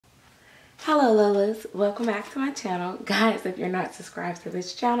Hello Lolas, welcome back to my channel. Guys, if you're not subscribed to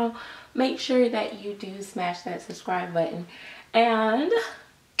this channel, make sure that you do smash that subscribe button. And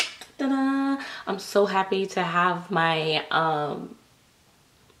ta-da, I'm so happy to have my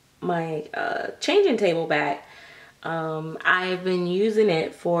changing table back. I've been using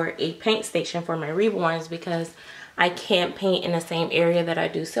it for a paint station for my Reborns because I can't paint in the same area that I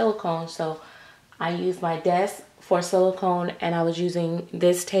do silicone. So I use my desk for silicone, and I was using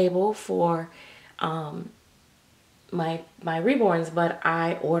this table for my Reborns. But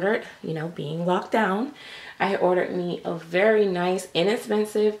I ordered, you know, being locked down, I ordered me a very nice,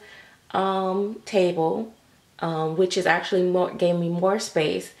 inexpensive table, which is actually gave me more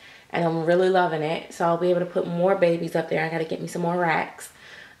space, and I'm really loving it. So I'll be able to put more babies up there. I got to get me some more racks.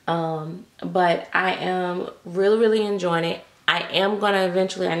 But I am really enjoying it. I am going to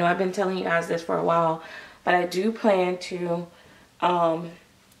eventually, I know I've been telling you guys this for a while, but I do plan to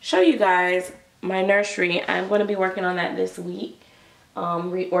show you guys my nursery. I'm going to be working on that this week,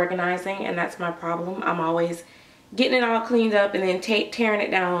 reorganizing, and that's my problem. I'm always getting it all cleaned up and then tearing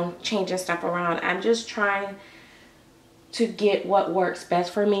it down, changing stuff around. I'm just trying to get what works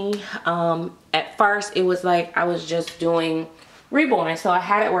best for me. At first, it was like I was just doing Reborn, so I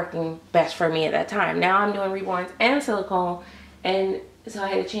had it working best for me at that time. Now I'm doing Reborns and silicone, and so I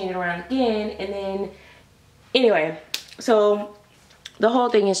had to change it around again. And then anyway, so the whole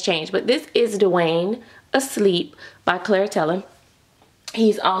thing has changed. But this is Dwayne Asleep by Claire.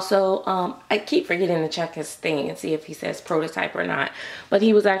 He's also, I keep forgetting to check his thing and see if he says prototype or not, but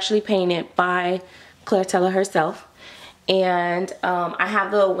he was actually painted by Claire herself. And I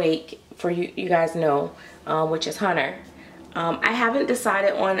have the Awake, for you guys know, which is Hunter. I haven't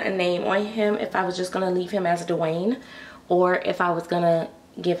decided on a name on him, if I was just going to leave him as Dwayne or if I was going to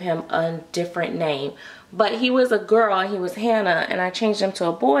give him a different name. But he was a girl, he was Hannah, and I changed him to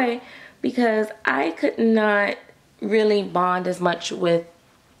a boy because I could not really bond as much with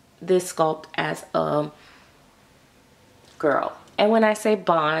this sculpt as a girl. And when I say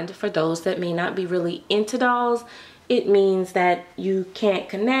bond, for those that may not be really into dolls, it means that you can't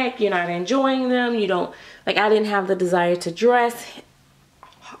connect, you're not enjoying them, you don't, like, I didn't have the desire to dress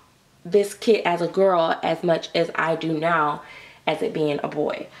this kit as a girl as much as I do now as it being a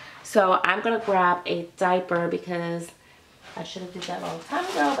boy. So I'm gonna grab a diaper because I should have did that a long time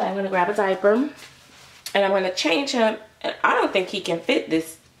ago, but I'm gonna grab a diaper and I'm gonna change him. And I don't think he can fit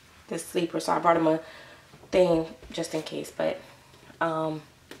this sleeper, so I brought him a thing just in case. But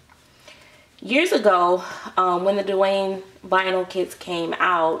years ago, when the Dwayne vinyl kits came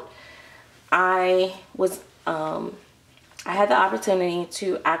out, I had the opportunity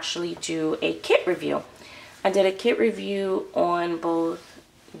to actually do a kit review. I did a kit review on both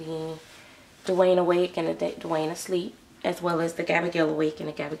the Dwayne Awake and the Dwayne Asleep, as well as the Gabigail Awake and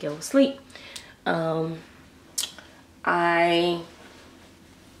the Gabigail Asleep. I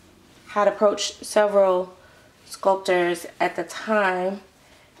had approached several sculptors at the time,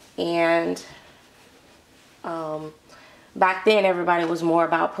 and back then everybody was more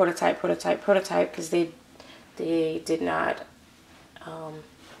about prototype because they did not,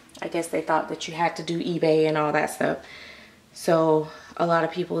 I guess they thought that you had to do eBay and all that stuff. So a lot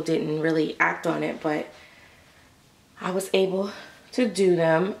of people didn't really act on it, but I was able to do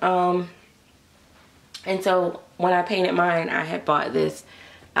them. And so when I painted mine, I had bought this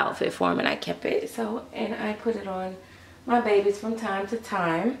outfit for him and I kept it. So, and I put it on my babies from time to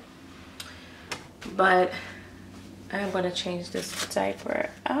time. But I'm going to change this diaper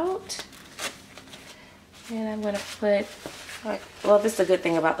out. And I'm going to put, like, well, this is a good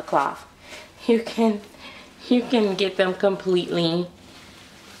thing about the cloth. You can get them completely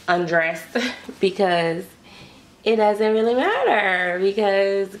undressed because it doesn't really matter,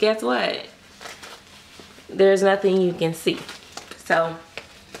 because guess what? There's nothing you can see. So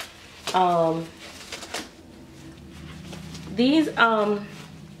this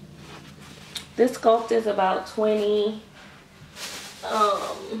sculpt is about 20 or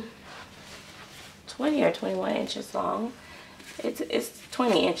 21 inches long. It's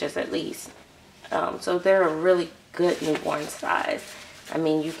 20 inches at least. So they're a really good newborn size. I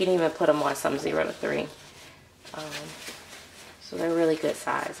mean, you can even put them on some 0 to 3. So they're really good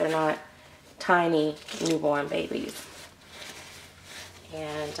size. They're not tiny newborn babies.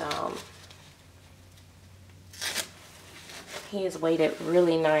 And he is weighted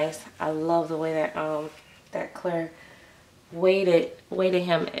really nice. I love the way that that Claire weighted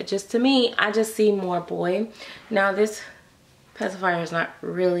him. Just, to me, I just see more boy. Now this pacifier is not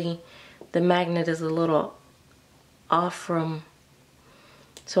really, the magnet is a little off from,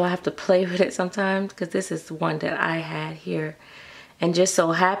 so I have to play with it sometimes, because this is one that I had here And just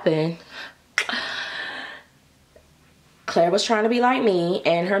so happened, Claire was trying to be like me,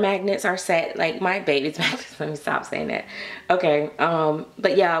 and her magnets are set like my baby's magnets. Let me stop saying that. Okay,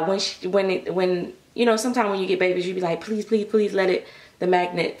 but yeah, when you know, sometimes when you get babies, you be like, please, please, please let the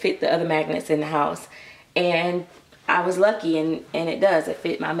magnet fit the other magnets in the house. And I was lucky, and it does. It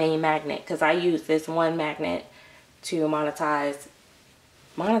fit my main magnet, because I use this one magnet to magnetize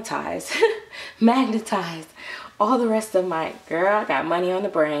all the rest of my, girl, I got money on the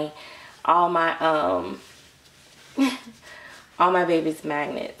brain, all my all my baby's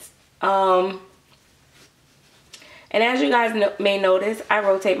magnets. And as you guys may notice, I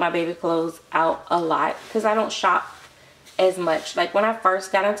rotate my baby clothes out a lot because I don't shop as much. Like when I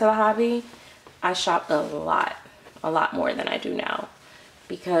first got into the hobby, I shopped a lot more than I do now,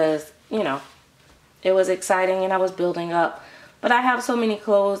 because, you know, it was exciting and I was building up. But I have so many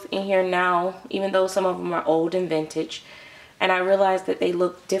clothes in here now, even though some of them are old and vintage. And I realized that they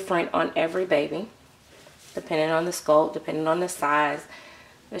look different on every baby, depending on the sculpt, depending on the size,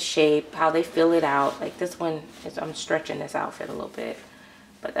 the shape, how they fill it out. Like this one, I'm stretching this outfit a little bit,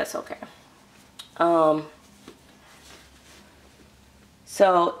 but that's okay.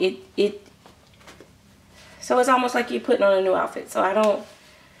 So so it's almost like you're putting on a new outfit. So I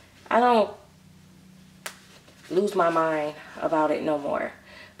don't lose my mind about it no more.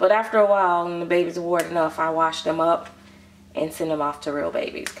 But after a while, when the babies are worn enough, I wash them up and send them off to real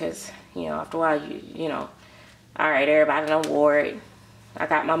babies, because, you know, after a while, you know, all right, everybody done wore it. I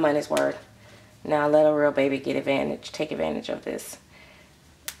got my money's worth. Now let a real baby take advantage of this.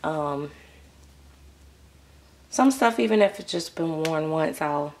 Some stuff, even if it's just been worn once,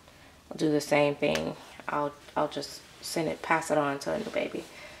 I'll do the same thing. I'll just pass it on to a new baby.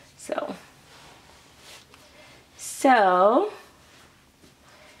 So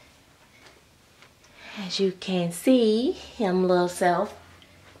as you can see, him little self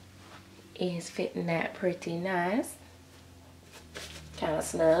is fitting that pretty nice. Kind of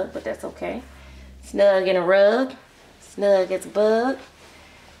snug, but that's okay. Snug in a rug, snug as a bug.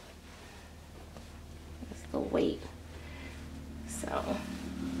 That's the weight. So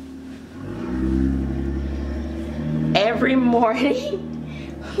every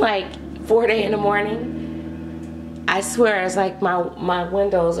morning, like 4 in the morning, I swear it's like my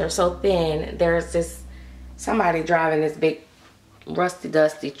windows are so thin. There's this somebody driving this big rusty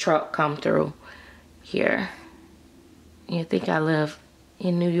dusty truck come through here. You think I live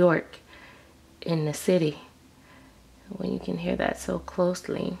in New York, in the city, when you can hear that so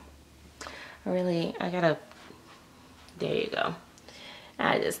closely. I gotta, there you go.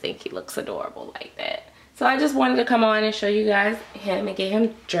 I just think he looks adorable like that. So I just wanted to come on and show you guys him and get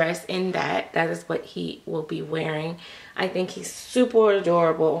him dressed in that. That is what he will be wearing. I think he's super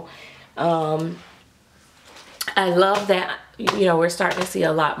adorable. I love that, you know, we're starting to see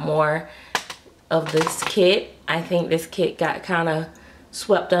a lot more of this kit. I think this kit got kind of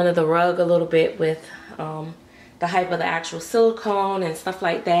swept under the rug a little bit with the hype of the actual silicone and stuff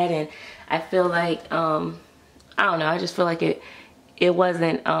like that. And I feel like, I don't know, I just feel like it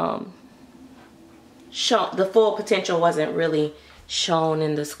wasn't shown, the full potential wasn't really shown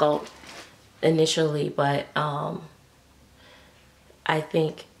in the sculpt initially. But I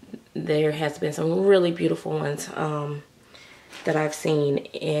think there has been some really beautiful ones that I've seen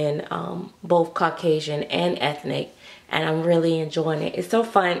in both Caucasian and ethnic, and I'm really enjoying it. It's so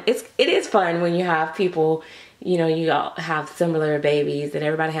fun. It is fun when you have people, you know, you all have similar babies and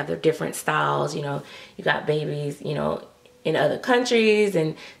everybody have their different styles. You know, you got babies, you know, in other countries,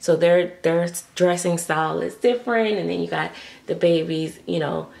 and so their dressing style is different, and then you got the babies, you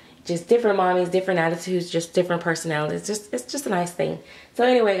know, just different mommies, different attitudes, just different personalities. It's just a nice thing. So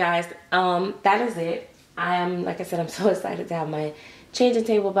anyway, guys, that is it. Like I said, I'm so excited to have my changing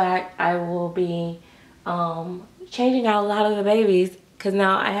table back. I will be changing out a lot of the babies because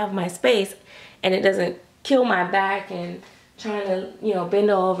now I have my space and it doesn't kill my back and trying to, you know,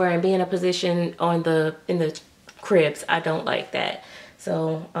 bend over and be in a position in the cribs. I don't like that.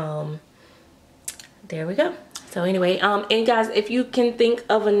 So there we go. So anyway, and guys, if you can think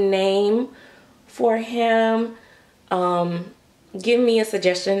of a name for him, give me a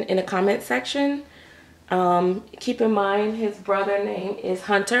suggestion in the comment section. Keep in mind his brother name is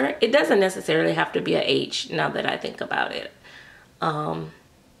Hunter. It doesn't necessarily have to be a H now that I think about it.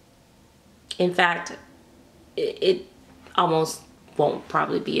 In fact, it almost won't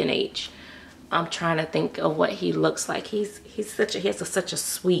probably be an H. I'm trying to think of what he looks like. He has such a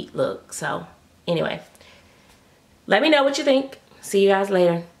sweet look. So anyway, let me know what you think. See you guys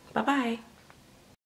later. Bye-bye.